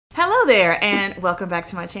Hello there and welcome back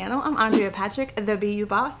to my channel. I'm Andrea Patrick, the BU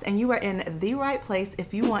Boss, and you are in the right place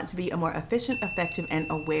if you want to be a more efficient, effective, and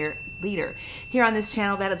aware leader. Here on this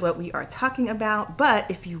channel, that is what we are talking about. But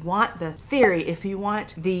if you want the theory, if you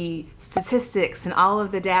want the statistics and all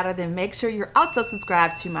of the data, then make sure you're also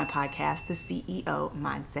subscribed to my podcast, the CEO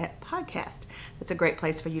Mindset Podcast. It's a great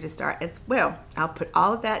place for you to start as well. I'll put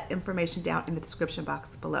all of that information down in the description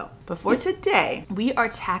box below. But for today, we are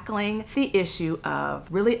tackling the issue of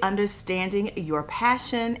really understanding your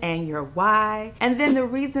passion and your why, and then the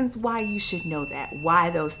reasons why you should know that, why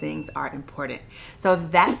those things are important. So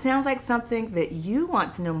if that sounds like something that you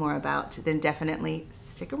want to know more about, then definitely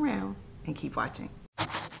stick around and keep watching.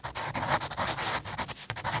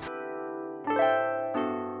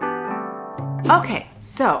 Okay,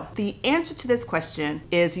 so the answer to this question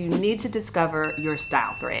is you need to discover your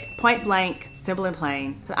style thread. Point blank, simple and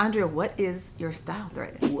plain. But Andrea, what is your style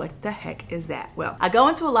thread? What the heck is that? Well, I go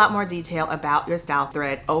into a lot more detail about your style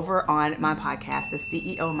thread over on my podcast, the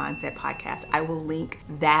CEO Mindset Podcast. I will link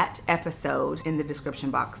that episode in the description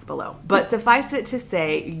box below. But suffice it to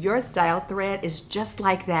say, your style thread is just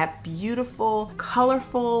like that beautiful,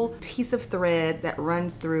 colorful piece of thread that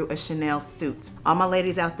runs through a Chanel suit. All my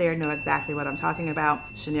ladies out there know exactly what I'm talking about.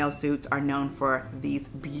 Chanel suits are known for these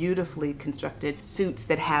beautifully constructed suits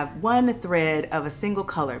that have one thread of a single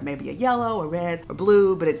color, maybe a yellow, a red, or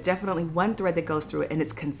blue, but it's definitely one thread that goes through it and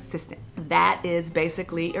it's consistent. That is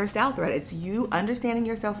basically your style thread. It's you understanding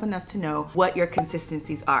yourself enough to know what your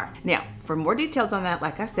consistencies are. Now, for more details on that,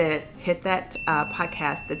 like I said, hit that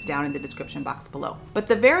podcast that's down in the description box below. But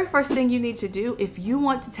the very first thing you need to do if you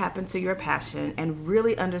want to tap into your passion and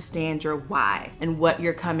really understand your why and what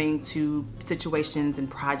you're coming to situations and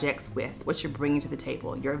projects with, what you're bringing to the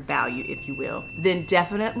table, your value, if you will, then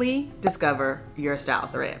definitely discover your style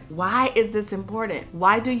thread. Why is this important?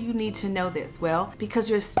 Why do you need to know this? Well, because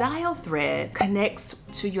your style thread connects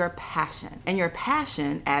to your passion. And your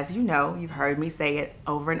passion, as you know, you've heard me say it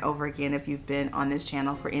over and over again if you've been on this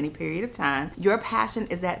channel for any period of time, your passion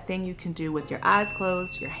is that thing you can do with your eyes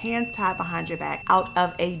closed, your hands tied behind your back, out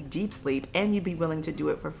of a deep sleep, and you'd be willing to do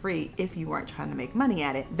it for free if you weren't trying to make money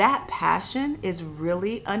at it. That passion is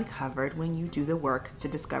really uncovered when you do the work to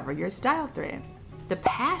discover your style thread. The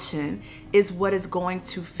passion is what is going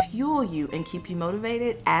to fuel you and keep you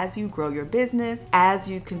motivated as you grow your business, as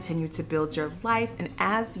you continue to build your life, and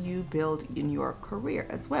as you build in your career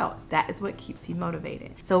as well. That is what keeps you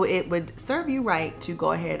motivated. So it would serve you right to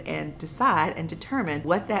go ahead and decide and determine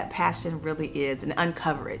what that passion really is and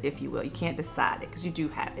uncover it, if you will. You can't decide it because you do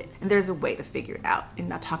have it. And there's a way to figure it out.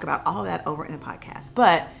 And I'll talk about all of that over in the podcast.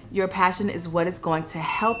 But your passion is what is going to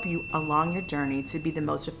help you along your journey to be the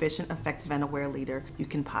most efficient, effective, and aware leader you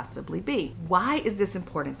can possibly be. Why is this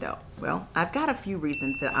important though? Well, I've got a few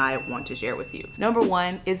reasons that I want to share with you. Number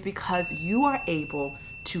one is because you are able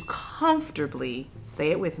to comfortably,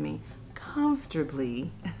 say it with me,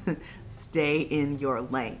 comfortably stay in your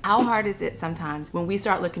lane. How hard is it sometimes when we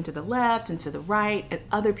start looking to the left and to the right at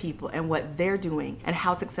other people and what they're doing and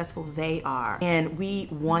how successful they are, and we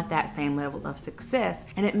want that same level of success,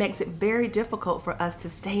 and it makes it very difficult for us to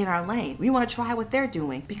stay in our lane. We want to try what they're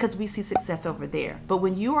doing because we see success over there. But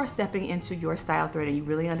when you are stepping into your style thread and you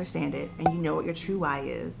really understand it and you know what your true why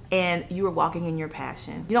is and you are walking in your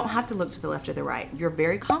passion, you don't have to look to the left or the right. You're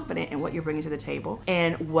very confident in what you're bringing to the table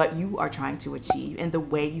and what you are trying to achieve and the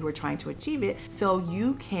way you are trying to achieve it, so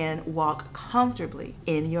you can walk comfortably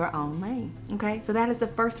in your own lane. Okay, so that is the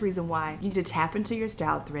first reason why you need to tap into your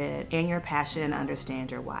style thread and your passion and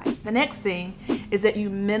understand your why. The next thing is that you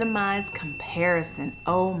minimize comparison.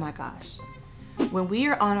 Oh my gosh. When we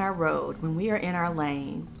are on our road, when we are in our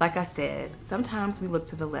lane, like I said, sometimes we look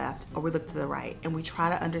to the left or we look to the right and we try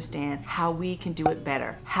to understand how we can do it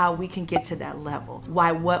better, how we can get to that level,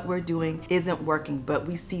 why what we're doing isn't working, but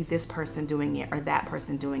we see this person doing it or that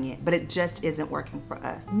person doing it, but it just isn't working for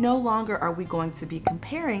us. No longer are we going to be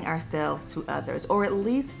comparing ourselves to others, or at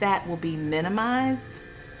least that will be minimized.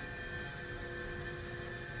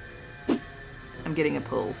 I'm getting a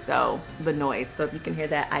pull, so the noise. So if you can hear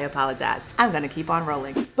that, I apologize. I'm gonna keep on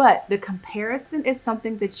rolling. But the comparison is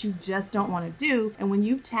something that you just don't wanna do. And when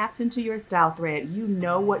you've tapped into your style thread, you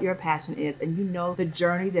know what your passion is and you know the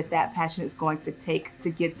journey that that passion is going to take to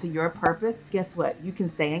get to your purpose. Guess what? You can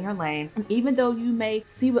stay in your lane. And even though you may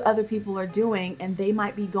see what other people are doing and they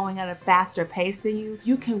might be going at a faster pace than you,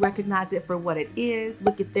 you can recognize it for what it is,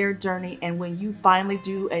 look at their journey, and when you finally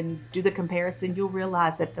do the comparison, you'll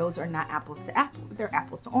realize that those are not apples to apples. they're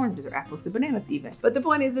apples to oranges or apples to bananas even. But the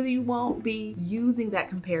point is that you won't be using that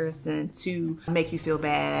comparison to make you feel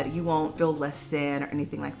bad. You won't feel less than or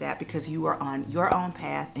anything like that because you are on your own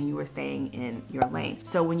path and you are staying in your lane.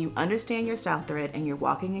 So when you understand your style thread and you're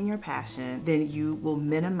walking in your passion, then you will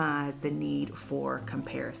minimize the need for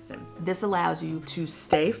comparison. This allows you to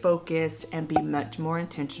stay focused and be much more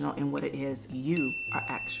intentional in what it is you are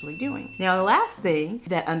actually doing. Now, the last thing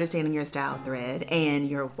that understanding your style thread and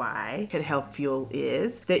your why could help fuel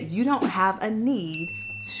is that you don't have a need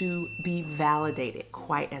to be validated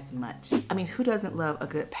quite as much. I mean, who doesn't love a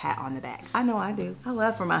good pat on the back? I know I do. I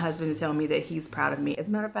love for my husband to tell me that he's proud of me. As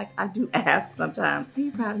a matter of fact, I do ask sometimes, are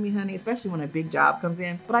you proud of me, honey? Especially when a big job comes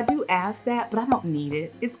in. But I do ask that, but I don't need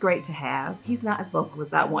it. It's great to have. He's not as vocal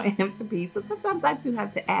as I want him to be, so sometimes I do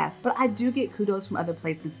have to ask. But I do get kudos from other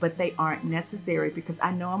places, but they aren't necessary because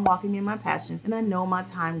I know I'm walking in my passion and I know my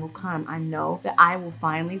time will come. I know that I will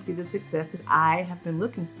finally see the success that I have been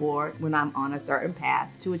looking for when I'm on a certain path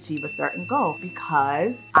to achieve a certain goal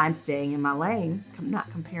because I'm staying in my lane. I'm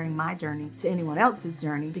not comparing my journey to anyone else's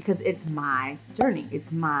journey because it's my journey.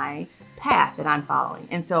 It's my path that I'm following.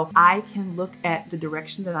 And so I can look at the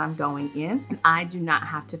direction that I'm going in and I do not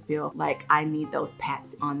have to feel like I need those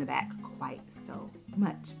pats on the back quite so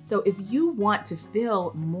much. So if you want to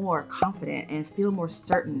feel more confident and feel more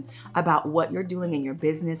certain about what you're doing in your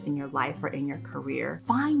business, in your life, or in your career,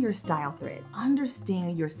 find your style thread.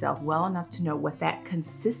 Understand yourself well enough to know what that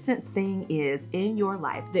consistent thing is in your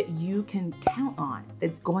life that you can count on,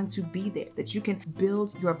 that's going to be there, that you can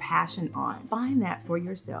build your passion on. Find that for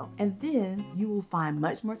yourself. And then you will find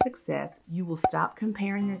much more success. You will stop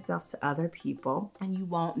comparing yourself to other people and you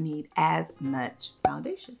won't need as much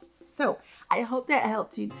validation. So I hope that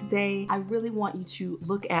helped you today. I really want you to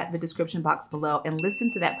look at the description box below and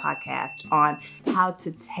listen to that podcast on how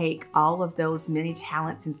to take all of those many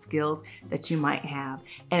talents and skills that you might have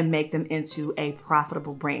and make them into a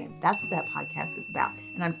profitable brand. That's what that podcast is about.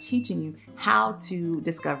 And I'm teaching you how to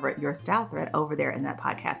discover your style thread over there in that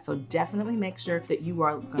podcast. So definitely make sure that you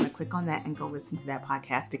are going to click on that and go listen to that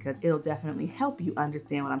podcast because it'll definitely help you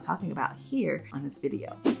understand what I'm talking about here on this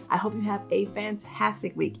video. I hope you have a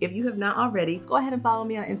fantastic week. If you have not already, go ahead and follow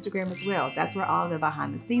me on Instagram as well. That's where all the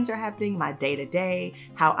behind the scenes are happening, my day-to-day,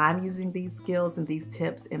 how I'm using these skills and these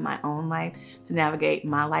tips in my own life to navigate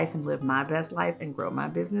my life and live my best life and grow my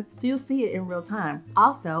business. So you'll see it in real time.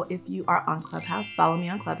 Also, if you are on Clubhouse, follow me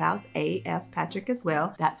on Clubhouse, AF Patrick as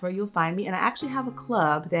well. That's where you'll find me. And I actually have a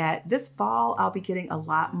club that this fall I'll be getting a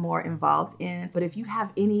lot more involved in. But if you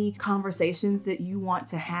have any conversations that you want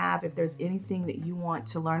to have, if there's anything that you want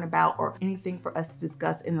to learn about or anything for us to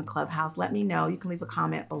discuss in the Clubhouse, let me know. You can leave a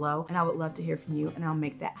comment below and I would love to hear from you and I'll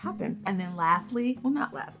make that happen. And then lastly, well,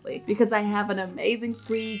 not lastly, because I have an amazing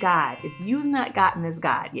free guide. If you've not gotten this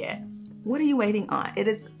guide yet, what are you waiting on? It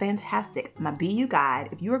is fantastic. My BU guide.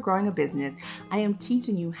 If you are growing a business, I am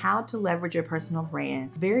teaching you how to leverage your personal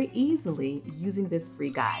brand very easily using this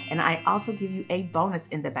free guide. And I also give you a bonus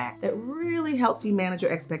in the back that really helps you manage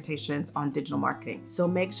your expectations on digital marketing. So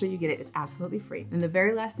make sure you get it. It's absolutely free. And the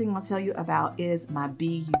very last thing I'll tell you about is my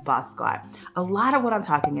BU Boss Squad. A lot of what I'm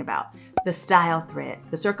talking about, the style thread,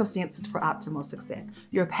 the circumstances for optimal success,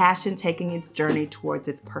 your passion taking its journey towards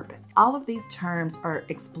its purpose. All of these terms are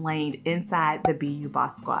explained inside the BU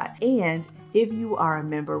Boss Squad. And if you are a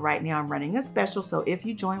member right now, I'm running a special. So if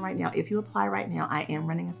you join right now, if you apply right now, I am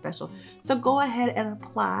running a special. So go ahead and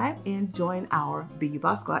apply and join our BU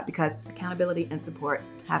Boss Squad because accountability and support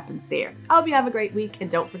happens there. I hope you have a great week.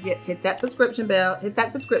 And don't forget, hit that subscription bell, hit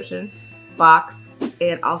that subscription box,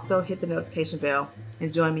 and also hit the notification bell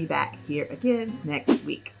and join me back here again next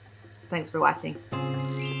week. Thanks for watching.